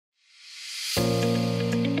So,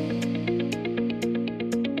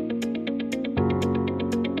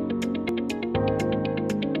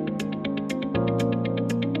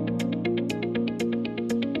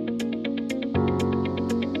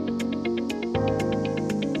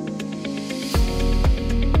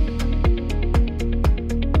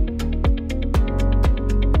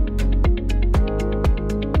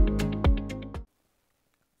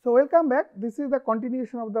 welcome back. This is the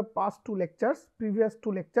continuation of the previous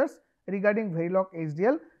two lectures regarding Verilog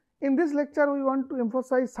HDL. In this lecture, we want to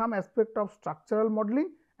emphasize some aspect of structural modeling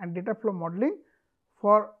and data flow modeling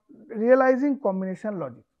for realizing combination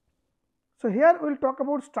logic. So, here we will talk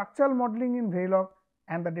about structural modeling in Verilog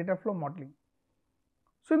and the data flow modeling.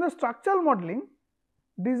 So, in the structural modeling,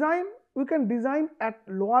 we can design at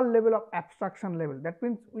lower level of abstraction level. That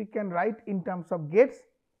means, we can write in terms of gates.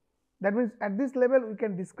 That means, at this level we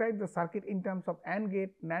can describe the circuit in terms of AND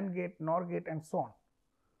gate, NAND gate, NOR gate and so on.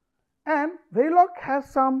 And Verilog has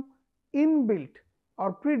some inbuilt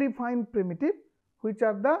or predefined primitive, which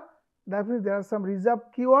are that means there are some reserved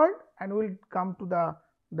keyword, and we will come to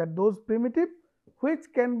those primitive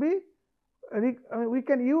which can be we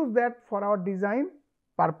can use that for our design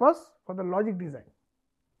purpose for the logic design.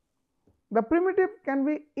 The primitive can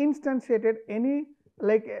be instantiated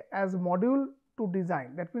as module to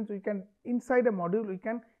design. That means, we can inside a module we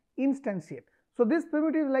can instantiate. So, this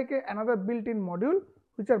primitive is like another built-in module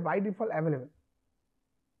which are by default available.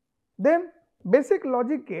 Then basic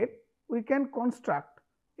logic gate, we can construct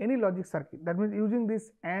any logic circuit. That means, using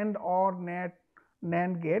this AND or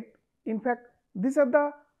NAND gate. In fact, these are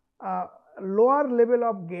the lower level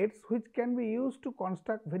of gates which can be used to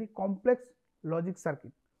construct very complex logic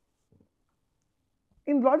circuit.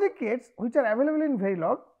 In logic gates which are available in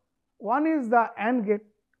Verilog, one is the AND gate,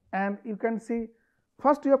 and you can see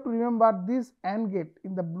first you have to remember this AND gate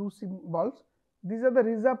in the blue symbols. These are the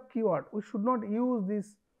reserved keyword. We should not use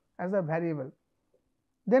this as a variable.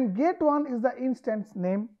 Then gate 1 is the instance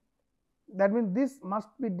name. That means, this must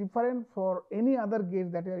be different for any other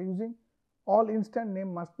gate that you are using. All instant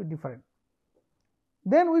name must be different.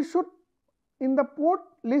 Then we should, in the port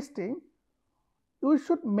listing, we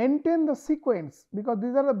should maintain the sequence, because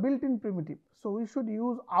these are the built-in primitive. So, we should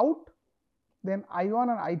use out, then I1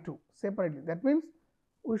 and I2 separately. That means,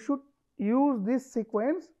 we should use this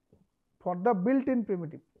sequence for the built-in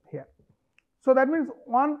primitive here. So, that means,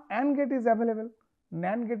 one AND gate is available,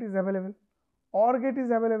 NAND gate is available, OR gate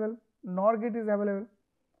is available, NOR gate is available,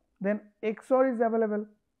 then XOR is available,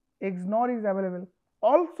 XNOR is available,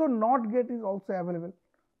 also NOT gate is also available.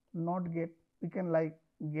 NOT gate, we can like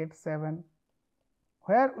gate 7,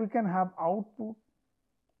 where we can have output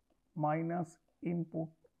minus input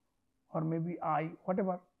or maybe I,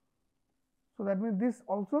 whatever. So, that means, this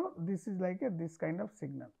is like this kind of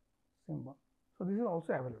signal symbol. So, this is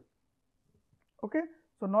also available. Okay.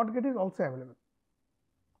 So, NOT gate is also available.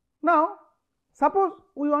 Now, suppose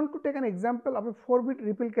we want to take an example of a 4-bit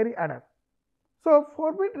ripple carry adder. So,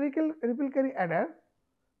 4-bit ripple carry adder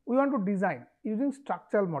we want to design using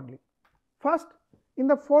structural modeling. First, in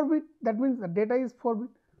the 4-bit, that means the data is 4-bit.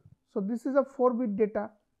 So, this is a 4-bit data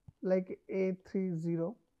like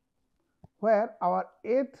A30, where our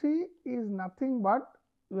A3 is nothing but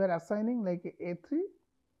we are assigning like A3,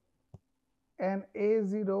 and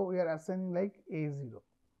A0 we are assigning like A0,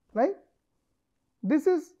 right. This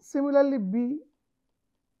is similarly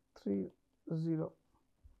B30,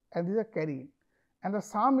 and these are carrying, and the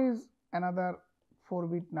sum is another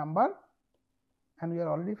 4-bit number, and we are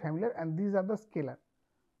already familiar, and these are the scalar.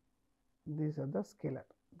 These are the scalar.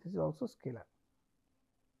 This is also scalar.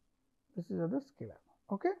 This is the scalar.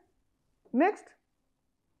 Okay. Next,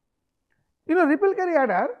 ripple carry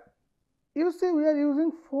adder, you see we are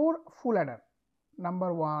using 4 full adder,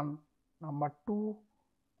 number 1, number 2,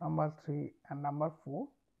 number 3 and number 4,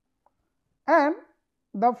 and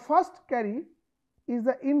the first carry is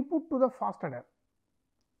the input to the first adder,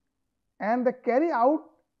 and the carry out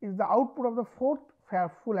is the output of the 4th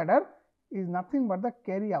full adder is nothing but the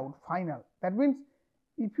carry out final. That means,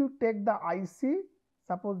 if you take the IC,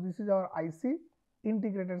 suppose this is our IC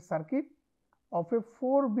integrated circuit of a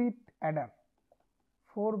 4-bit adder,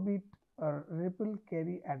 4-bit ripple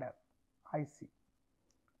carry adder IC,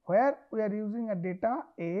 where we are using a data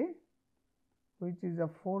A, which is a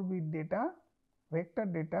 4-bit data, vector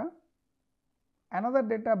data, another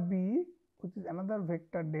data B, which is another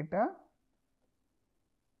vector data,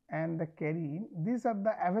 and the carry in. These are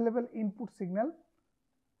the available input signal.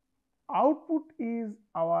 Output is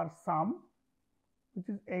our sum, which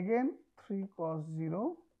is again 3 cos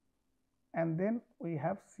 0, and then we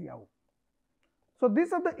have C out. So,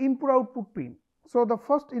 these are the input output pin. So, the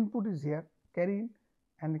first input is here, carry in,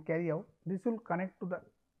 and carry out, this will connect to the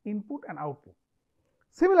input and output.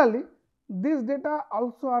 Similarly, this data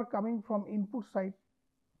also are coming from input side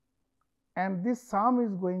and this sum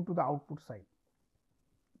is going to the output side.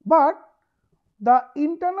 But the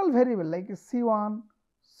internal variable like C1,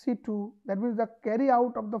 C2, that means the carry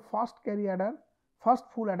out of the first carry adder, first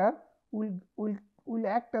full adder will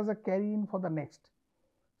act as a carry in for the next.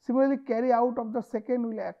 Similarly, carry out of the second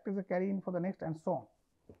will act as a carry in for the next and so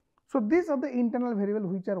on. So, these are the internal variable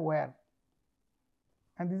which are where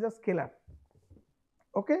and these are scalar.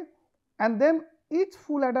 Okay. And then each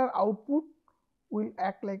full adder output will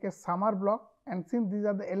act like a summer block, and since these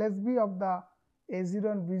are the LSB of the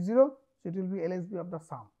A0 and B0, so it will be LSB of the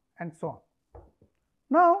sum and so on.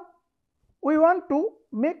 Now, we want to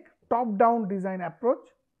make top down design approach.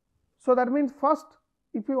 So, that means first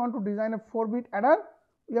if we want to design a 4-bit adder,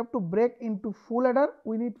 we have to break into full adder.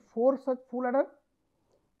 We need 4 such full adder,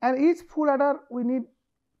 and each full adder we need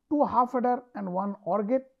 2 half adder and 1 OR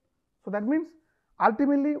gate. So, that means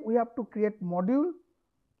ultimately we have to create module.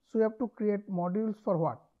 So, we have to create modules for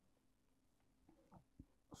what?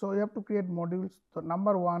 So, we have to create modules. So,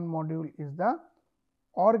 number 1 module is the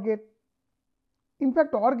OR gate. In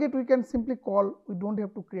fact, OR gate we can simply call, we do not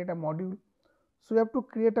have to create a module. So, we have to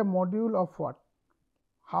create a module of what?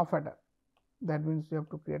 Half adder. That means we have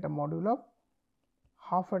to create a module of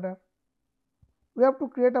half adder. We have to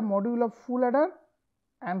create a module of full adder,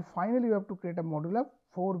 and finally, we have to create a module of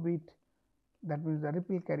 4-bit, that means the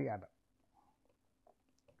ripple carry adder.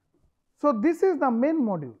 So, this is the main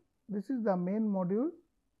module. This is the main module,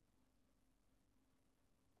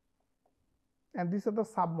 and these are the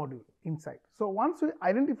sub module inside. So, once we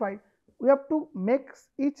identify, we have to make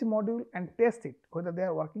each module and test it whether they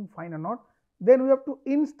are working fine or not. Then we have to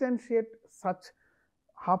instantiate such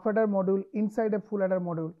half adder module inside a full adder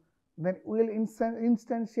module. Then we will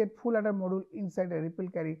instantiate full adder module inside a ripple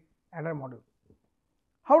carry adder module.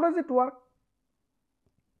 How does it work?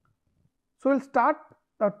 So, we will start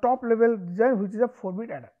the top level design, which is a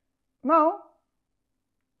 4-bit adder. Now,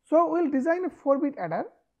 so we will design a 4-bit adder.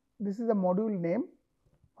 This is a module name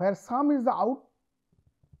where sum is the out,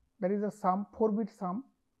 that is the sum, 4-bit sum,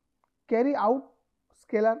 carry out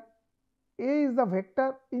scalar, A is the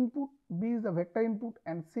vector input, B is the vector input,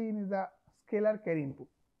 and C is the scalar carry input,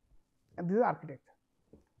 and this is architecture.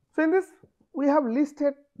 So, in this we have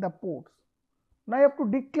listed the ports. Now, you have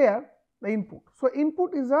to declare the input. So,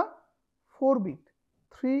 input is a 4-bit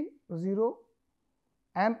 3 0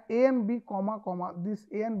 and A and B comma comma, this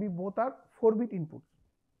A and B both are 4-bit inputs.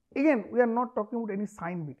 Again, we are not talking about any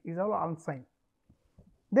sign bit, it is all unsigned.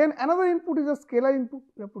 Then another input is a scalar input,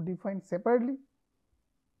 we have to define separately,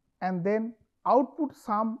 and then output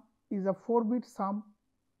sum is a 4-bit sum,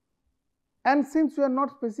 and since we are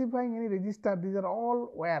not specifying any register, these are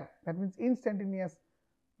all where, that means instantaneous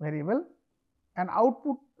variable, and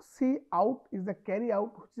output C out is the carry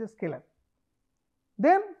out, which is a scalar.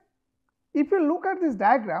 Then if you look at this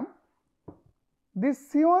diagram,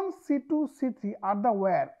 this C1, C2, C3 are the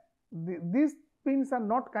where, these pins are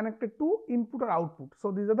not connected to input or output. So,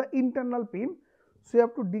 these are the internal pin. So, you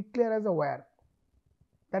have to declare as a wire.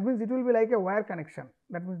 That means it will be like a wire connection.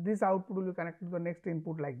 That means this output will be connected to the next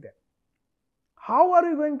input like that. How are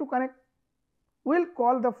we going to connect? We will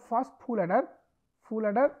call the first full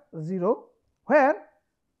adder 0, where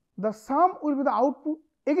the sum will be the output.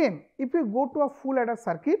 Again, if you go to a full adder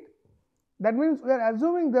circuit, that means we are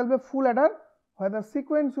assuming there will be a full adder where the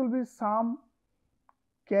sequence will be sum,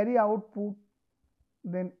 carry output,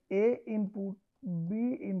 then A input,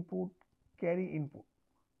 B input, carry input.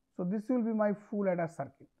 So, this will be my full adder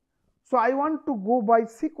circuit. So, I want to go by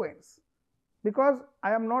sequence because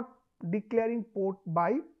I am not declaring port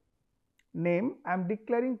by name, I am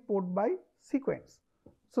declaring port by sequence.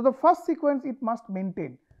 So, the first sequence it must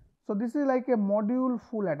maintain. So, this is like a module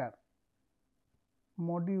full adder,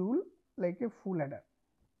 module like a full adder.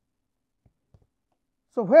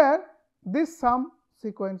 So, where this sum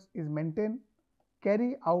sequence is maintained,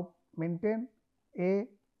 carry out maintain A,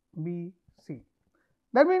 B, C.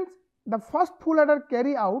 That means, the first full adder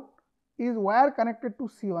carry out is wire connected to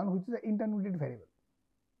C1, which is the intermediate variable,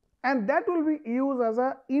 and that will be used as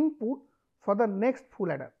a input for the next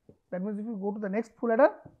full adder. That means, if you go to the next full adder,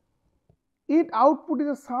 it output is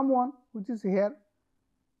a sum 1, which is here,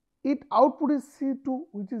 it output is C2,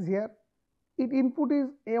 which is here, it input is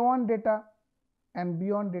A1 data and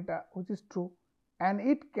B1 data, which is true, and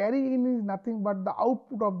it carry in is nothing but the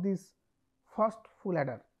output of this first full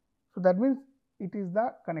adder. So, that means, it is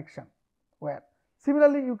the connection where.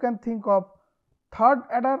 Similarly, you can think of third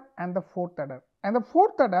adder and the fourth adder, and the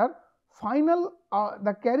fourth adder final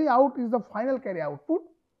the carry out is the final carry output,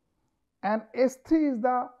 and S3 is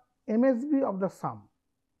the MSB of the sum.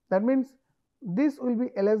 That means this will be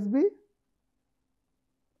LSB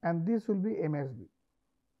and this will be MSB.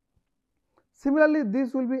 Similarly,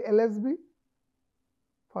 this will be LSB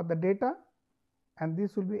for the data and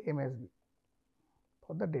this will be MSB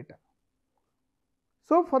for the data.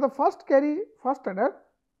 So, for the first adder,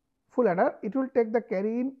 full adder, it will take the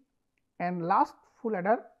carry in, and last full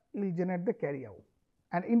adder will generate the carry out,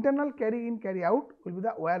 and internal carry in carry out will be the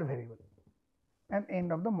where variable, and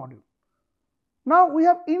end of the module. Now, we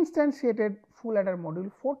have instantiated full adder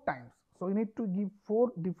module 4 times. So, we need to give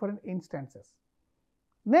 4 different instances.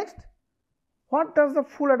 Next, what does the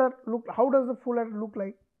full adder look? How does the full adder look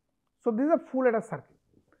like? So, this is a full adder circuit.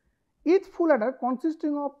 Each full adder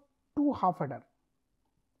consisting of 2 half adder,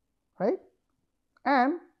 right?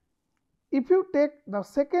 And if you take the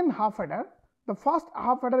second half adder, the first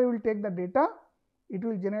half adder will take the data, it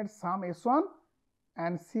will generate sum S1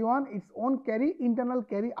 and C1 its own carry, internal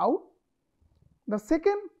carry out. The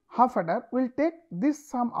second half adder will take this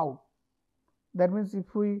sum out. That means,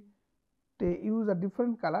 if we use a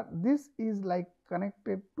different color, this is like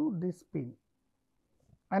connected to this pin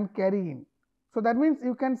and carry in. So, that means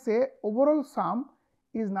you can say overall sum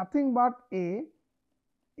is nothing but A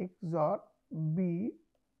XOR B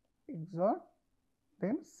XOR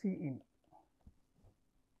then C in,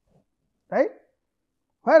 right.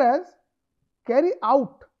 Whereas, carry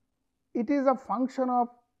out, it is a function of,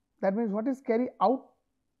 that means what is carry out?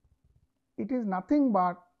 It is nothing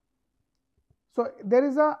but, so there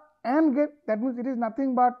is a AND gate, that means it is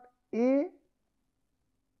nothing but A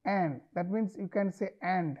AND, that means you can say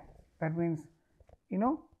AND, that means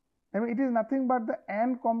I mean it is nothing but the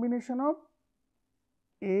AND combination of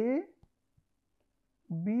A,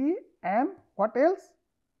 B and what else?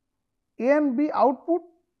 A and B output.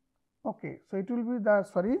 Okay, so it will be the,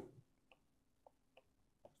 sorry,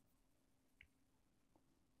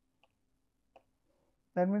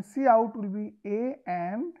 that means C out will be A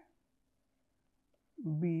and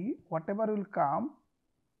B, whatever will come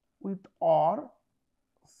with OR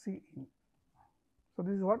C in. So,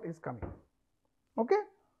 this is what is coming. Okay.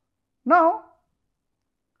 Now,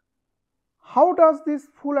 how does this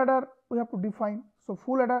full adder we have to define? So,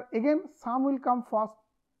 full adder, again sum will come first,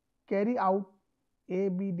 carry out, A,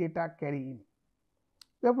 B data carry in.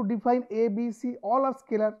 We have to define A, B, C, all are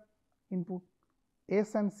scalar input,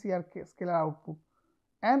 S and C are scalar output,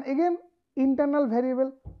 and again internal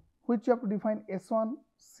variable which you have to define S1,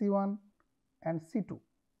 C1 and C2.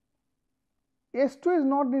 S2 is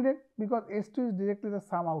not needed because S2 is directly the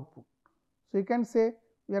sum output. So, you can say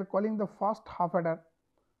we are calling the first half adder.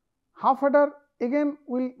 Half adder again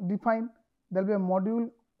will define, there will be a module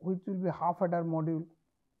which will be half adder module,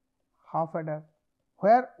 half adder,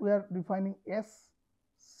 where we are defining S,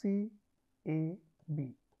 C, A,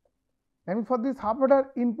 B. And for this half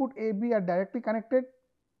adder, input A, B are directly connected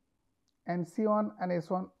and C1 and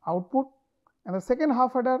S1 output, and the second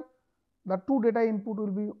half adder, the 2 data input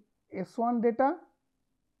will be S1 data,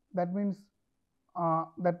 that means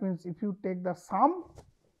if you take the sum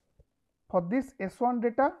for this S1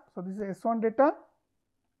 data, so this is S1 data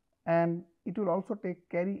and it will also take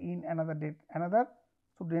carry in another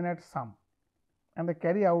to generate sum, and the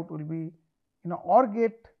carry out will be OR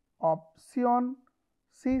gate of C1,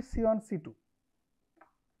 C, C1, C2.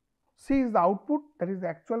 C is the output, that is the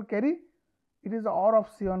actual carry, it is the OR of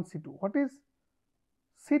C1, C2. What is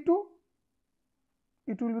C2?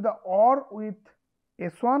 It will be the OR with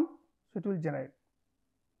S1, so it will generate.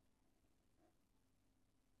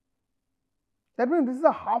 That means this is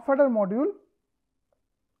a half adder module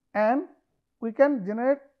and we can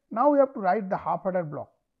generate, now we have to write the half adder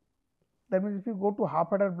block. That means if you go to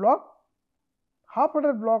half adder block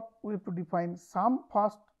we have to define sum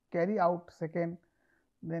first, carry out second,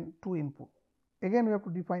 then 2 input. Again we have to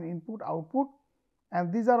define input, output,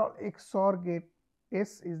 and these are all XOR gate.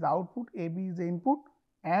 S is the output, AB is the input,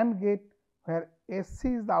 AND gate where SC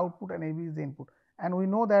is the output and AB is the input, and we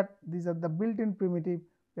know that these are the built-in primitive.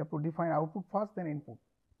 We have to define output first, then input.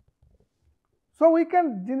 So, we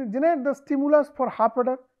can generate the stimulus for half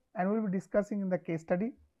adder and we will be discussing in the case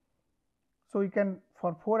study. So, we can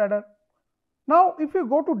for 4 adder. Now, if you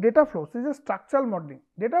go to data flow, so this is structural modeling.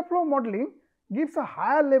 Data flow modeling gives a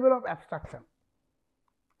higher level of abstraction,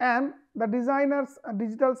 and the designer's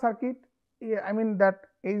digital circuit, I mean that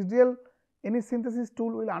HDL, any synthesis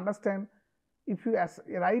tool will understand. If you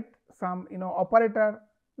write some operator,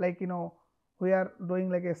 like we are doing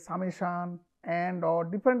like a summation and or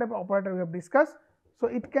different type of operator we have discussed. So,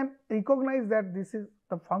 it can recognize that this is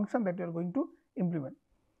the function that you are going to implement.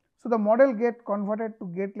 So, the model get converted to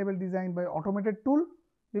gate level design by automated tool,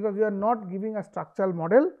 because we are not giving a structural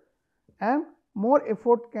model, and more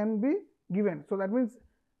effort can be given. So, that means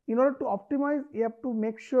in order to optimize, you have to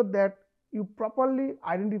make sure that you properly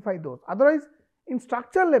identify those. Otherwise, in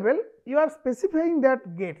structure level, you are specifying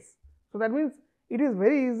that gates. So, that means it is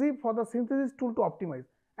very easy for the synthesis tool to optimize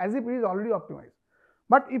as if it is already optimized.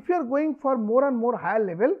 But if you are going for more and more higher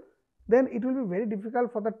level, then it will be very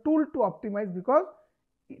difficult for the tool to optimize, because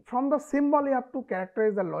from the symbol you have to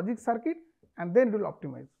characterize the logic circuit and then it will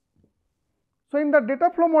optimize. So, in the data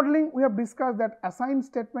flow modeling, we have discussed that assign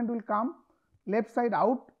statement will come left side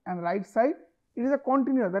out and right side. It is a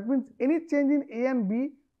continuous, that means any change in A and B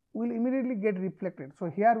will immediately get reflected. So,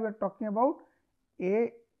 here we are talking about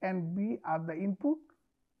A and B are the input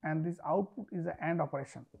and this output is the AND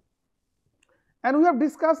operation. And we have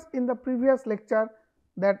discussed in the previous lecture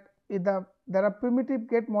that there are primitive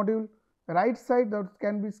gate module, right side that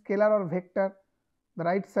can be scalar or vector, the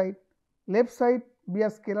right side, left side be a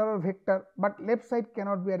scalar or vector, but left side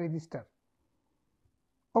cannot be a register.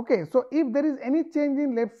 Okay, so if there is any change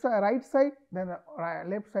in right side, then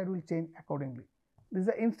left side will change accordingly. This is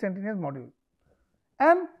an instantaneous module.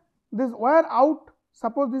 And this wire out,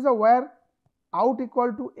 suppose this is a wire out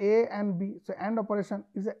equal to A and B. So, AND operation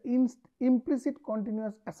is an implicit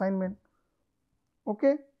continuous assignment.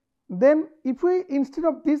 Okay. Then if we, instead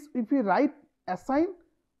of this, if we write assign,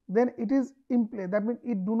 then it is implicit. That means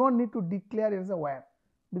it do not need to declare it as a wire,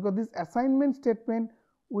 because this assignment statement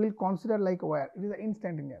will consider like a wire. It is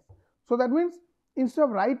instantaneous. So, that means instead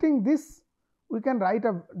of writing this, we can write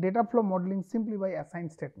a data flow modeling simply by assign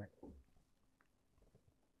statement.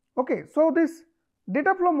 Okay. So, this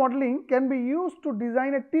data flow modeling can be used to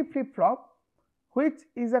design a T flip flop, which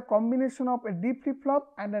is a combination of a D flip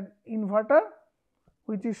flop and an inverter,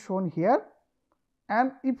 which is shown here.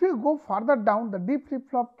 And if you go further down, the D flip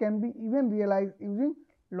flop can be even realized using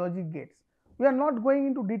logic gates. We are not going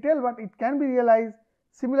into detail, but it can be realized.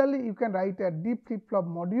 Similarly, you can write a D flip flop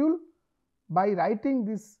module by writing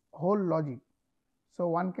this whole logic. So,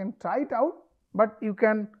 one can try it out, but you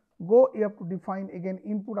can go, you have to define again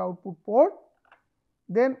input output port.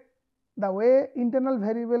 Then the way internal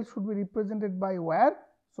variable should be represented by where.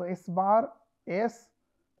 So, S bar, S,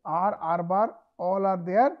 R bar all are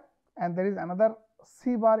there, and there is another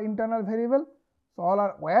C bar internal variable. So, all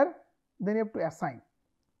are where, then you have to assign.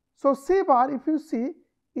 So, C bar, if you see,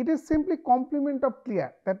 it is simply complement of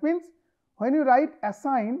clear. That means when you write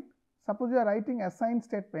assign, suppose you are writing assign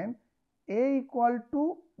statement A equal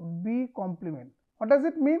to B complement. What does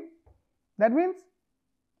it mean? That means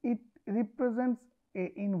it represents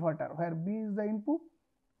a inverter where B is the input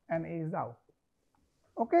and A is the output.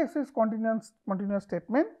 Okay, so it's continuous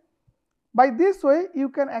statement. By this way, you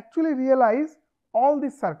can actually realize all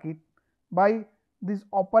this circuit by this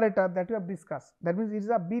operator that we have discussed. That means it is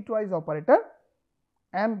a bitwise operator,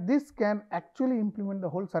 and this can actually implement the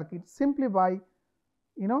whole circuit simply by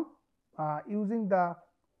using the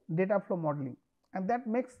data flow modeling, and that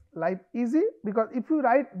makes life easy, because if you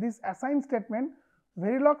write this assign statement,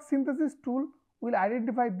 Verilog synthesis tool will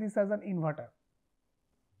identify this as an inverter.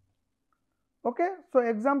 Okay. So,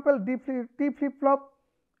 example T flip flop,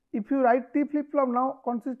 if you write T flip flop now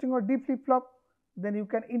consisting of D flip flop, then you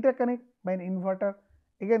can interconnect by an inverter.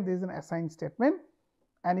 Again, this is an assign statement,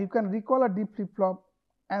 and you can recall a D flip flop,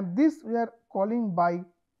 and this we are calling by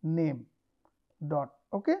name dot.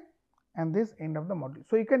 Okay, and this end of the module.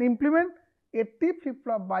 So, you can implement a T flip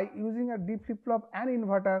flop by using a D flip flop and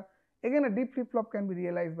inverter. Again, a D flip flop can be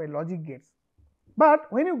realized by logic gates.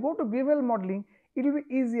 But when you go to behavioral modeling, it will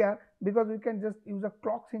be easier, because we can just use a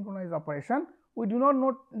clock synchronized operation. We do not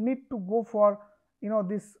need to go for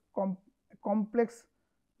this complex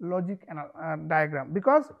logic diagram,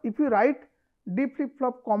 because if you write D flip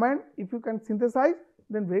flop command, if you can synthesize,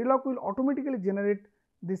 then Verilog will automatically generate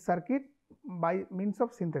this circuit by means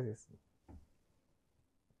of synthesis.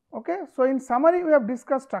 Okay. So, in summary, we have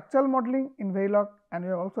discussed structural modeling in Verilog, and we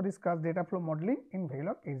have also discussed data flow modeling in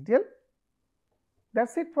Verilog HDL. That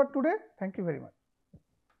is it for today. Thank you very much.